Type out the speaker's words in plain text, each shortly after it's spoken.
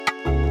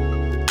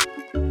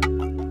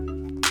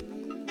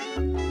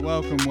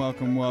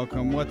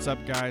Welcome. What's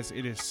up, guys?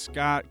 It is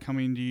Scott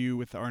coming to you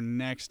with our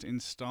next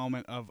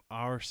installment of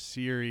our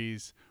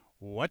series,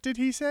 What Did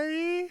He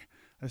Say?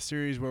 A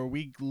series where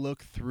we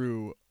look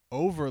through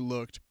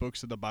overlooked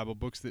books of the Bible,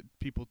 books that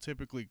people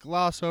typically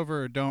gloss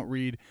over or don't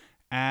read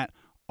at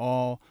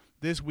all.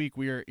 This week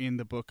we are in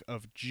the book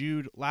of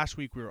Jude. Last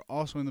week we were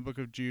also in the book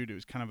of Jude. It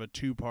was kind of a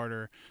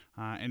two-parter.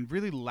 And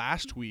really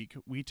last week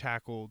we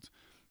tackled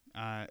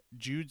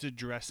Jude's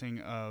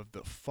addressing of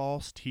the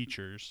false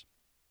teachers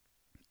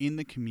in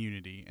the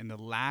community and the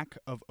lack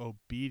of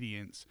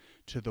obedience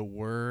to the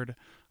word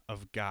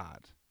of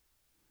God.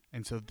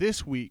 And so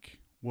this week,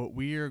 what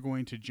we are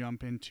going to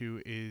jump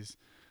into is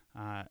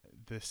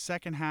the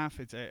second half.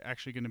 It's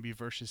actually going to be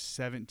verses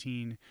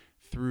 17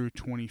 through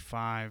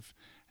 25.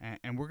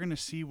 And we're going to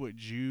see what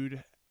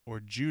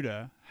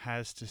Judah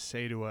has to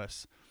say to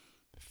us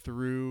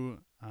through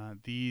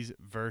these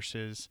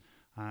verses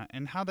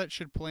and how that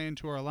should play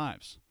into our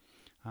lives.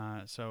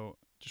 So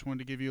just wanted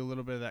to give you a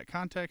little bit of that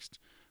context.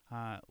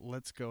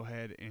 Let's go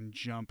ahead and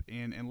jump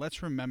in, and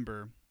let's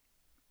remember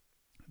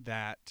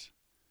that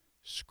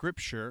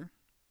Scripture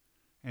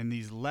and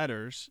these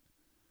letters,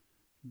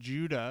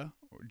 Jude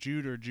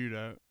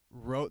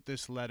wrote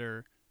this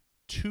letter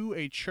to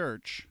a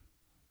church,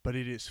 but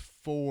it is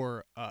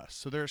for us.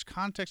 So there's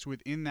context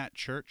within that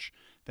church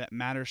that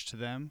matters to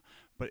them,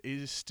 but it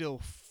is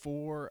still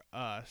for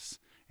us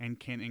and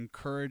can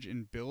encourage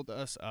and build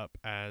us up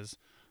as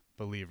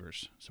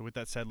believers. So with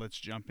that said, let's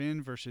jump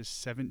in, verses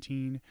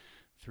 17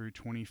 through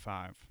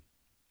 25.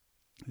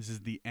 This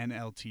is the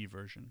NLT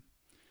version.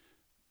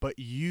 But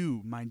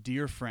you, my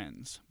dear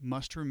friends,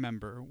 must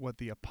remember what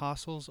the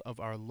apostles of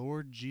our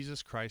Lord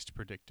Jesus Christ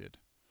predicted.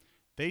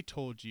 They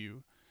told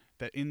you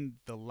that in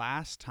the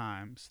last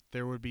times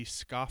there would be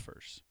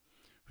scoffers,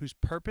 whose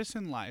purpose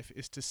in life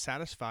is to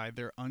satisfy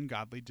their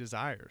ungodly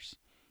desires.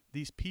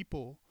 These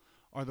people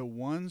are the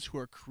ones who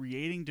are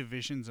creating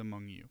divisions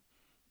among you.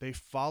 They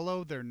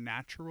follow their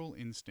natural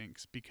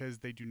instincts because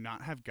they do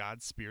not have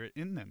God's Spirit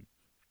in them.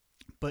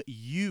 But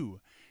you,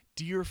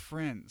 dear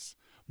friends,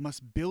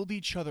 must build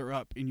each other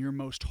up in your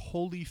most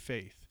holy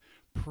faith,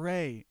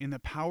 pray in the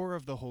power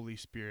of the Holy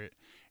Spirit,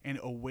 and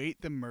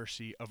await the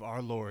mercy of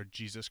our Lord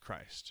Jesus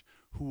Christ,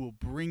 who will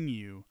bring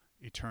you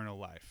eternal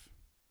life.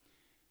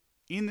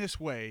 In this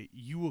way,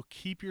 you will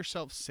keep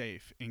yourself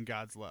safe in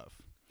God's love,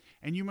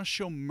 and you must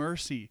show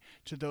mercy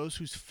to those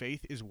whose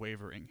faith is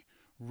wavering.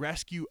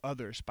 Rescue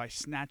others by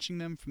snatching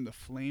them from the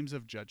flames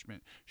of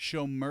judgment.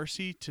 Show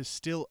mercy to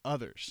still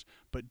others,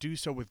 but do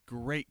so with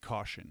great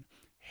caution,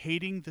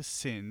 hating the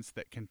sins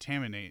that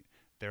contaminate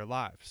their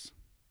lives.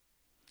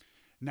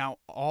 Now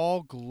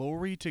all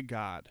glory to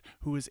God,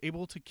 who is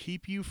able to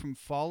keep you from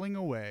falling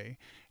away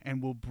and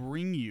will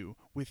bring you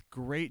with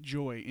great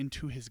joy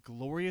into his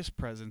glorious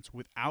presence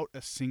without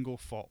a single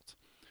fault.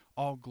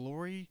 All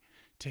glory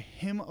to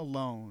him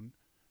alone,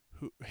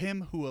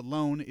 who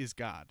alone is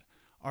God,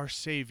 our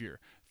Savior,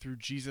 through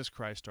Jesus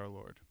Christ our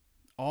Lord.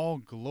 All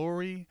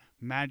glory,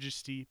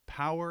 majesty,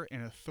 power,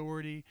 and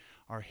authority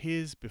are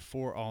his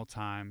before all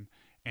time,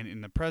 and in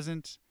the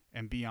present,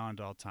 and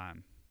beyond all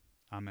time.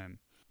 Amen.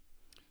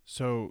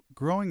 So,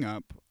 growing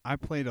up, I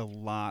played a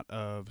lot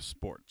of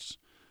sports.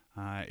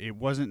 It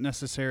wasn't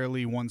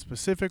necessarily one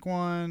specific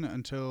one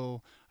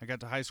until I got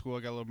to high school.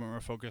 I got a little bit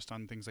more focused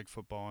on things like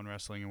football and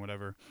wrestling and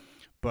whatever.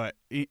 But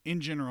in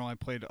general, I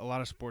played a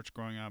lot of sports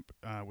growing up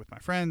with my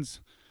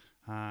friends,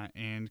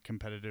 and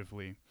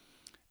competitively.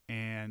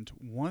 And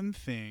one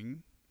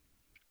thing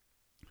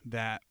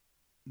that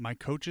my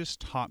coaches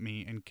taught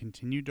me and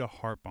continued to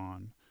harp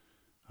on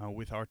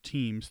with our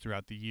teams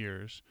throughout the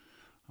years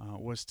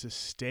was to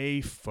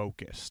stay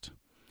focused.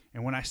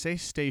 And when I say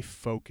stay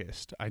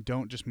focused, I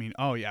don't just mean,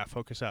 oh yeah,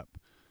 focus up.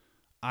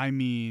 I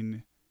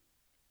mean,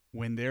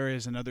 when there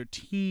is another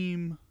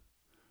team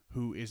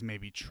who is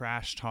maybe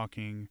trash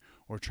talking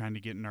or trying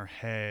to get in our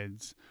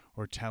heads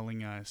or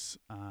telling us,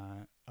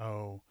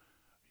 oh,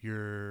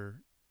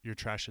 you're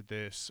trash at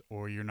this,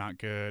 or you're not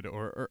good,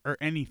 or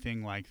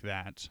anything like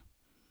that,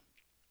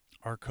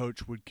 our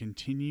coach would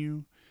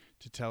continue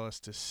to tell us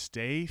to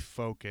stay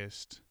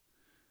focused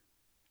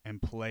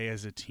and play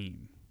as a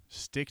team.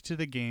 Stick to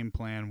the game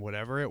plan,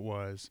 whatever it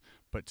was,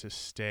 but to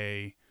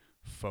stay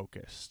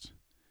focused.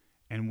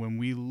 And when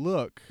we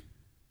look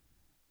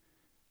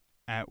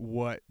at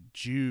what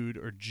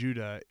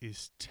Judah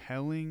is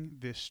telling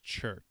this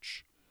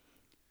church,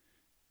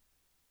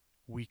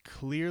 we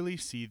clearly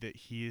see that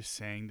he is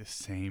saying the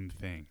same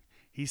thing.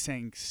 He's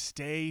saying,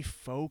 stay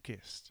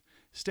focused.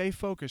 Stay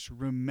focused.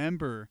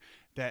 Remember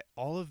that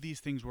all of these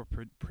things were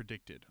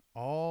predicted.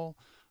 All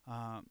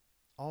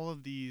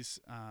of these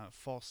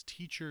false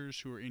teachers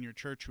who are in your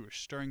church, who are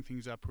stirring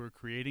things up, who are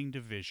creating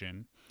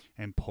division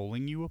and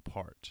pulling you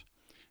apart.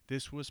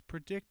 This was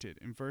predicted.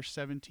 In verse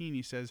 17,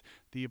 he says,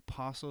 the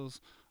apostles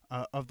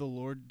of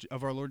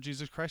our Lord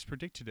Jesus Christ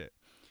predicted it.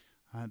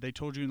 They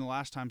told you in the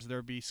last times there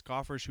would be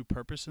scoffers whose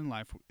purpose in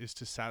life is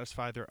to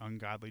satisfy their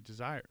ungodly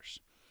desires.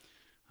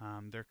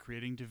 They're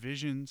creating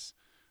divisions,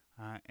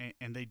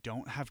 and they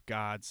don't have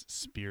God's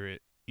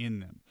Spirit in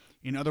them.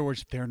 In other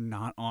words, they're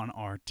not on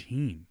our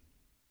team.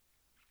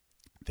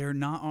 They're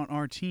not on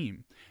our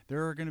team.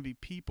 There are going to be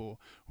people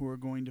who are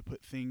going to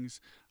put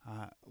things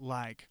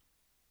like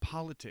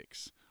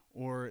politics,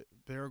 or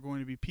there are going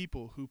to be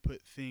people who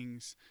put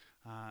things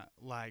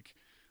like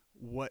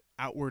what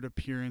outward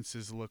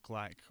appearances look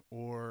like,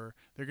 or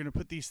they're going to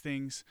put these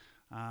things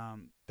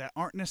that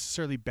aren't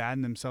necessarily bad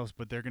in themselves,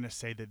 but they're going to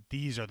say that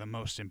these are the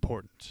most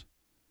important.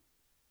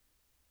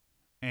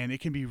 And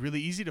it can be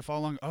really easy to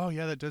follow along. Oh,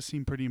 yeah, that does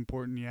seem pretty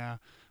important, yeah,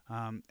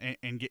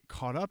 and get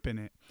caught up in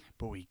it.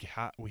 But we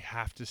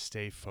have to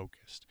stay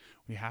focused.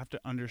 We have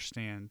to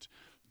understand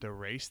the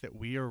race that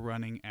we are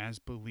running as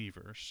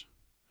believers,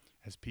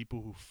 as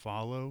people who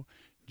follow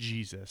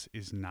Jesus,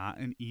 is not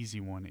an easy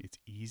one. It's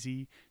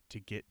easy to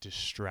get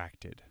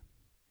distracted.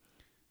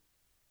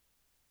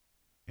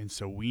 And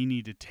so we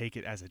need to take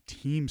it as a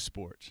team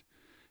sport.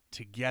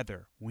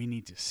 Together, we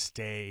need to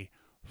stay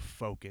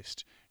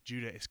focused.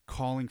 Judah is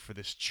calling for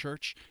this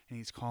church, and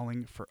he's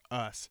calling for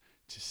us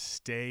to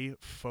stay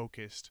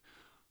focused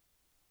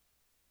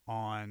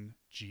on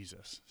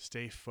Jesus.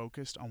 Stay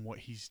focused on what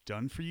he's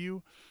done for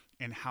you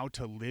and how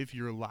to live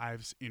your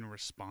lives in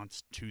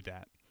response to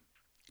that.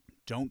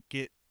 Don't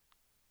get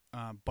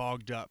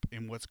bogged up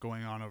in what's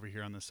going on over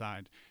here on the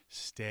side.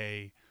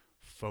 Stay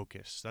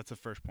focused. That's the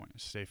first point,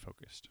 is stay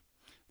focused.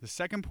 The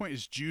second point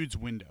is Jude's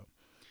window.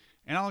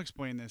 And I'll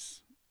explain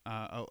this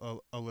a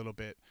little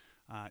bit.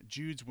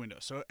 Jude's window.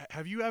 So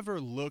have you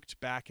ever looked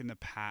back in the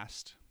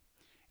past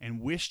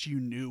and wished you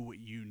knew what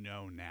you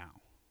know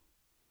now?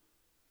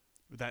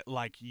 That,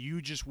 like,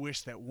 you just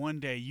wish that one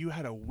day you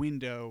had a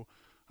window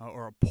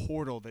or a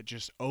portal that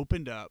just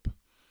opened up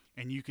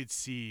and you could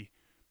see,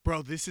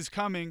 bro, this is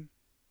coming.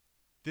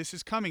 This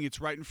is coming.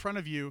 It's right in front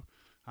of you.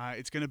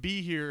 It's going to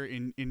be here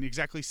in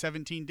exactly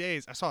 17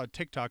 days. I saw a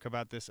TikTok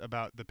about this,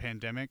 about the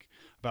pandemic,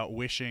 about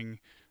wishing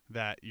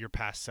that your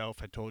past self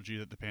had told you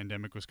that the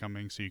pandemic was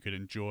coming so you could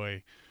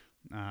enjoy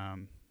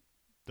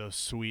those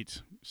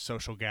sweet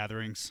social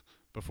gatherings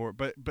before.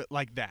 But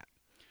like that.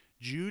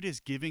 Jude is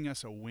giving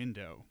us a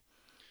window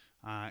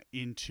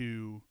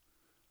into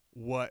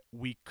what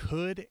we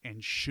could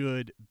and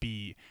should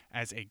be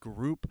as a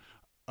group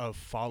of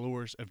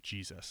followers of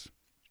Jesus.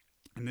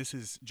 And this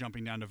is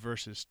jumping down to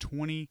verses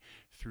 20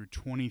 through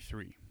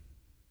 23.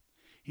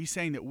 He's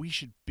saying that we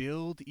should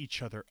build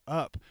each other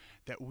up,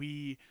 that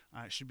we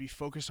should be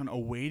focused on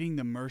awaiting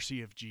the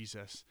mercy of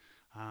Jesus,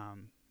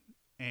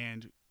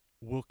 and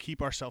we'll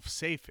keep ourselves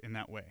safe in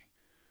that way.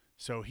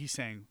 So he's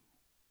saying,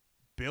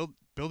 build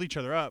each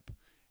other up,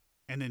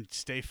 and then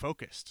stay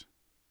focused.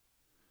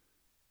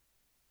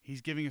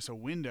 He's giving us a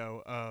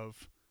window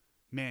of,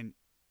 man,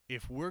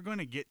 if we're going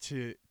to get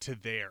to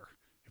there,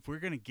 if we're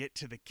going to get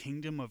to the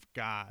kingdom of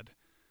God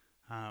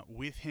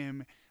with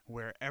him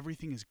where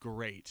everything is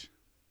great,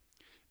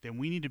 then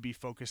we need to be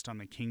focused on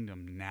the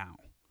kingdom now.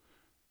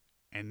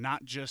 And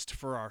not just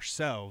for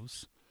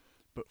ourselves,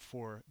 but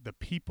for the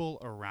people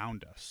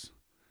around us.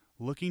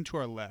 Looking to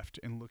our left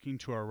and looking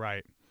to our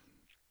right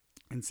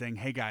and saying,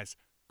 hey guys,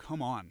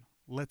 come on,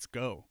 let's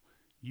go.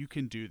 You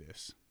can do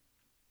this.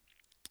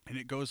 And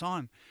it goes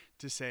on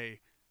to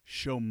say,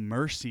 show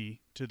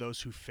mercy to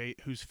those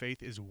whose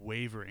faith is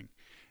wavering.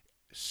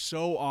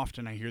 So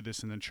often I hear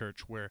this in the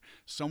church where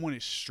someone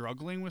is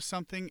struggling with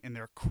something and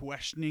they're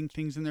questioning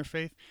things in their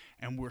faith,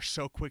 and we're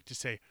so quick to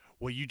say,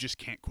 well, you just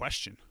can't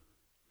question.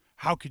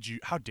 How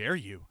dare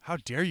you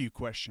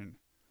question?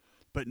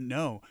 But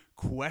no,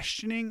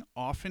 questioning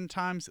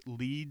oftentimes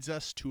leads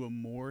us to a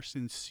more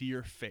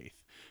sincere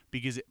faith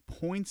because it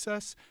points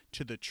us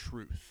to the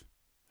truth.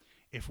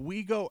 If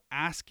we go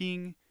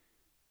seeking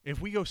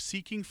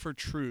for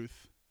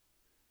truth,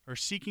 or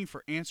seeking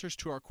for answers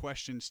to our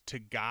questions to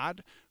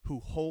God, who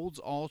holds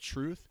all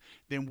truth,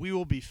 then we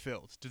will be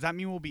filled. Does that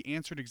mean we'll be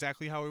answered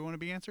exactly how we want to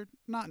be answered?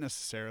 Not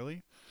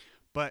necessarily,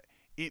 but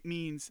it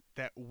means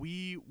that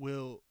we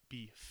will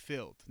be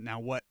filled. Now,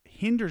 what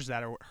hinders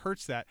that or what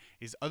hurts that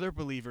is other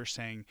believers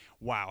saying,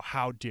 wow,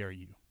 how dare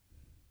you?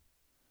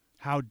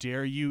 How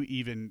dare you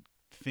even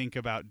think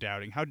about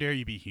doubting? How dare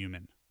you be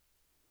human?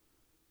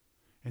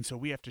 And so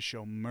we have to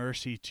show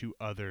mercy to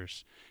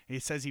others.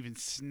 It says even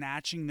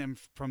snatching them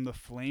from the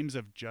flames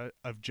of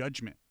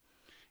judgment,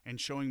 and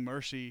showing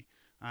mercy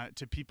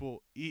to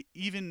people,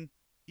 even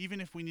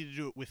if we need to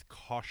do it with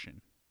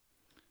caution.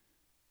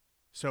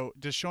 So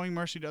does showing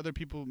mercy to other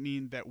people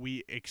mean that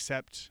we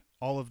accept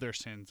all of their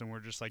sins and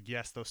we're just like,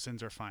 yes, those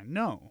sins are fine?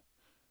 No.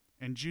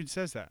 And Jude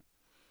says that.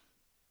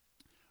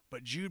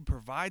 But Jude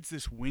provides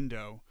this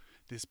window,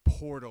 this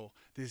portal,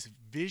 this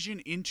vision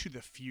into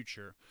the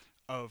future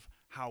of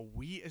how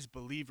we as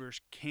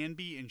believers can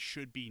be and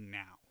should be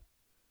now.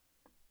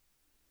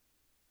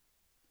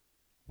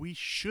 We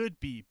should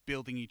be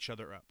building each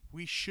other up.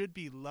 We should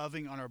be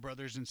loving on our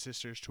brothers and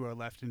sisters to our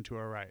left and to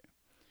our right.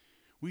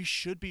 We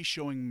should be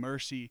showing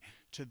mercy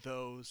to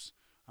those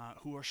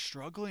who are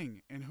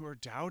struggling and who are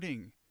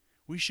doubting.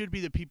 We should be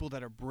the people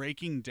that are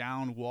breaking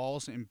down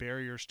walls and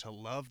barriers to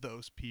love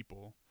those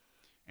people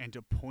and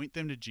to point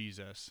them to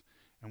Jesus,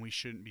 and we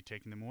shouldn't be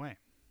taking them away.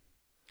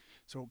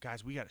 So,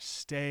 guys, we got to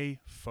stay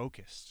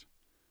focused.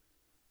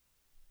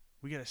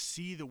 We got to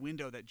see the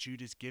window that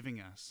Jude is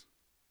giving us.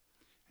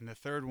 And the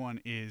third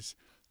one is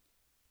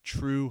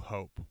true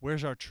hope.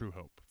 Where's our true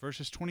hope?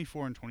 Verses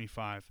 24 and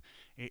 25,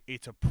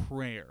 it's a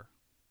prayer.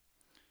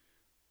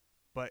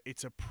 But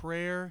it's a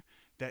prayer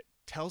that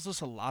tells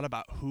us a lot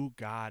about who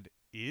God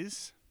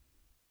is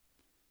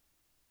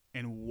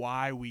and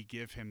why we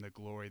give him the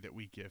glory that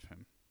we give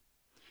him.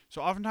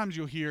 So oftentimes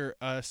you'll hear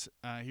us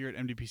here at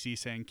MDPC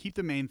saying, keep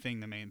the main thing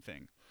the main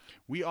thing.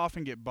 We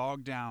often get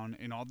bogged down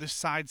in all this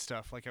side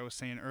stuff, like I was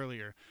saying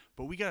earlier,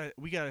 but we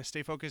gotta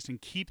stay focused and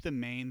keep the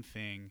main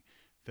thing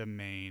the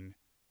main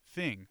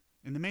thing.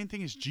 And the main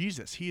thing is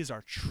Jesus. He is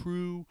our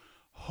true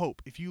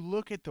hope. If you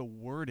look at the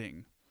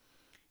wording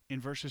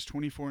in verses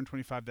 24 and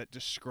 25 that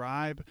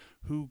describe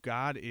who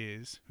God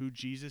is, who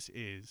Jesus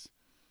is,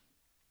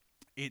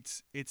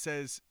 it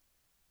says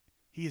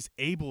he is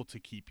able to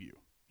keep you.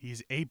 He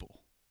is able.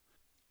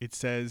 It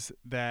says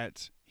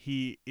that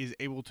he is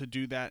able to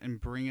do that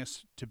and bring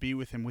us to be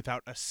with him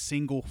without a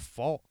single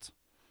fault.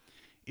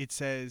 It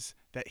says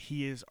that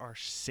he is our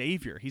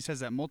Savior. He says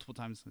that multiple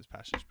times in this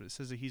passage, but it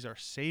says that he's our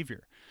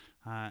Savior.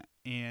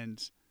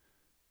 And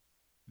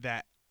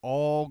that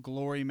all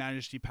glory,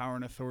 majesty, power,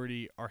 and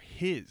authority are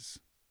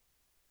his.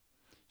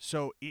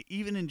 So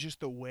even in just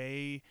the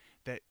way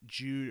that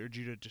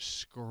Judah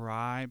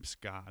describes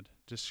God,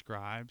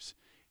 describes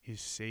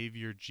his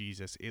Savior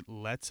Jesus, it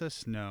lets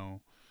us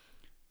know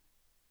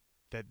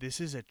that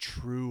this is a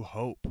true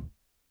hope.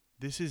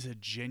 This is a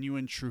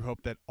genuine true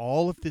hope, that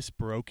all of this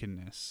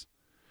brokenness,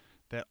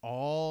 that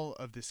all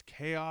of this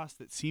chaos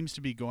that seems to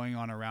be going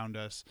on around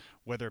us,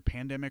 whether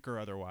pandemic or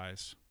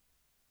otherwise,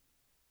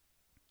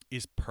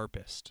 is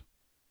purposed.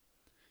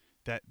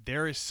 That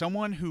there is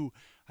someone who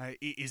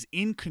is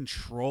in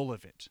control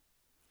of it.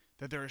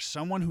 That there is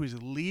someone who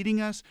is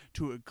leading us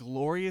to a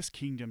glorious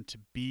kingdom to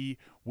be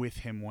with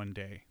him one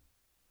day.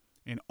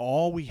 And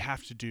all we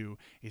have to do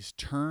is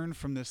turn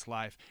from this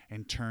life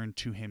and turn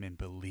to him and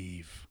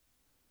believe.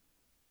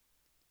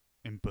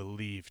 And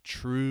believe.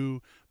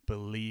 True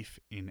belief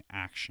in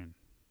action.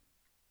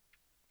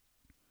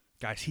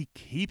 Guys, he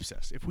keeps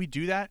us. If we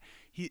do that,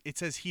 it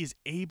says he is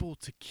able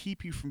to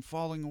keep you from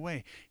falling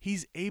away.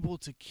 He's able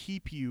to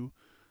keep you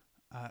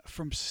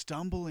from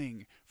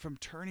stumbling, from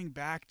turning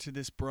back to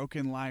this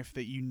broken life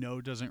that you know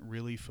doesn't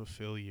really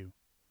fulfill you.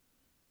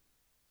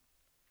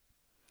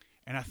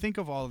 And I think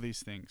of all of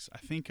these things. I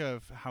think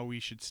of how we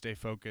should stay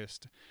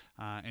focused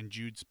and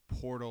Jude's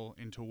portal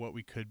into what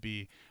we could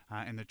be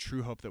and the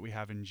true hope that we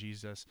have in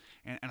Jesus.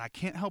 And I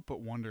can't help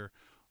but wonder,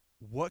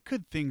 what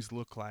could things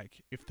look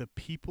like if the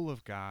people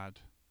of God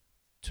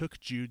took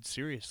Jude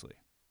seriously?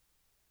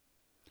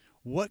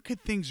 What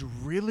could things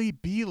really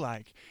be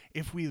like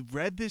if we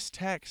read this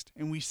text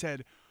and we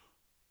said,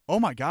 oh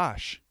my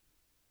gosh,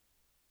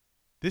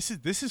 this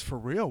is for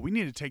real. We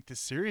need to take this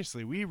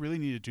seriously. We really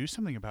need to do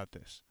something about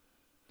this.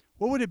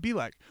 What would it be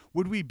like?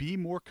 Would we be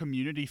more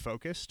community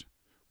focused?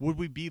 Would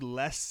we be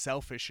less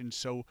selfish and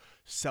so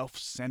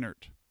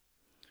self-centered?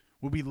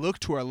 Would we look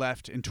to our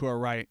left and to our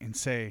right and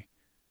say,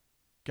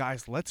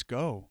 guys, let's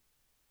go.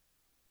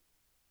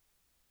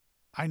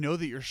 I know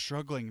that you're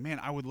struggling.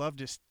 Man, I would love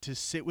to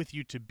sit with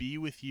you, to be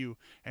with you,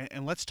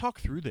 and let's talk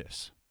through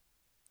this.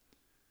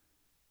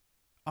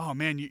 Oh,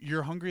 man,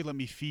 you're hungry. Let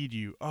me feed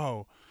you.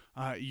 Oh,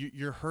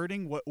 you're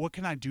hurting. What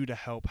can I do to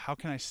help? How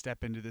can I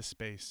step into this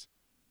space?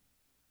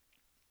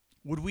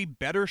 Would we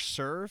better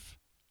serve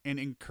and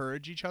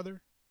encourage each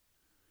other?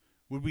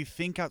 Would we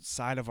think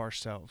outside of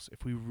ourselves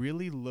if we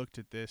really looked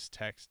at this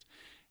text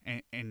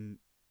and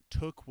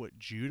took what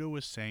Judah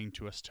was saying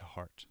to us to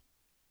heart?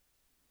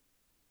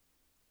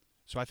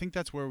 So I think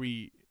that's where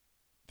we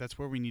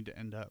need to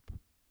end up.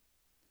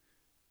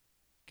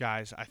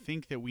 Guys, I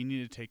think that we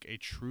need to take a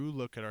true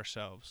look at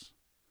ourselves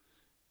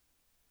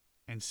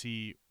and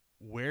see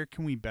where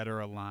can we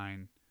better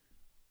align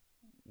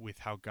with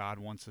how God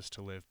wants us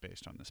to live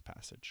based on this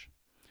passage.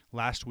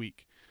 Last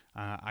week,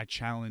 I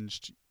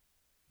challenged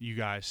you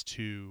guys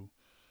to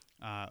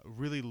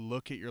really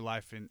look at your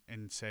life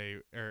and say,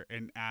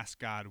 and ask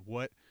God,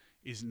 what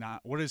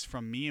is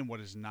from me and what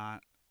is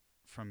not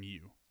from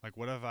you? Like,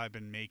 what have I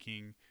been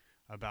making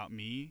about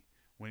me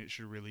when it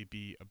should really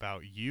be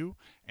about you?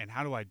 And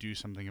how do I do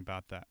something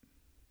about that?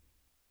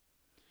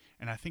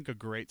 And I think a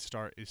great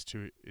start is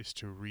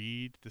to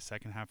read the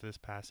second half of this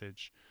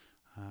passage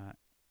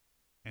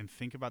and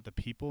think about the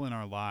people in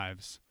our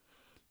lives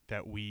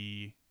that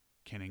we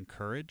can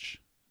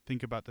encourage.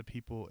 Think about the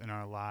people in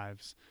our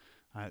lives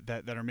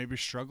that are maybe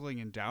struggling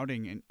and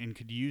doubting and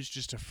could use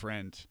just a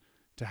friend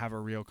to have a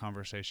real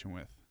conversation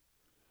with.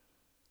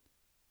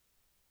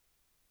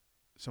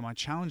 So my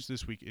challenge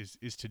this week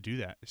is to do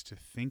that, is to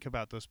think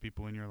about those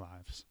people in your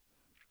lives.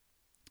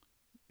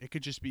 It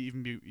could just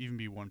even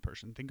be one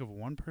person. Think of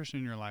one person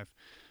in your life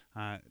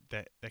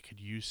that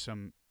could use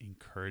some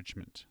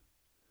encouragement.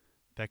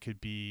 That could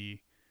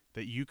be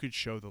that you could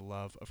show the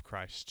love of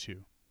Christ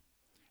to.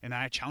 And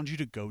I challenge you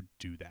to go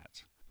do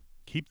that.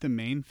 Keep the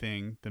main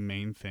thing the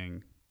main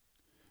thing.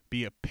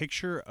 Be a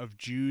picture of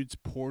Jude's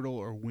portal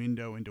or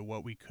window into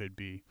what we could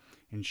be,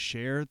 and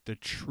share the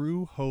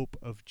true hope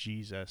of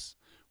Jesus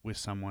with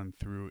someone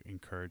through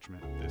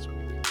encouragement this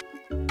week.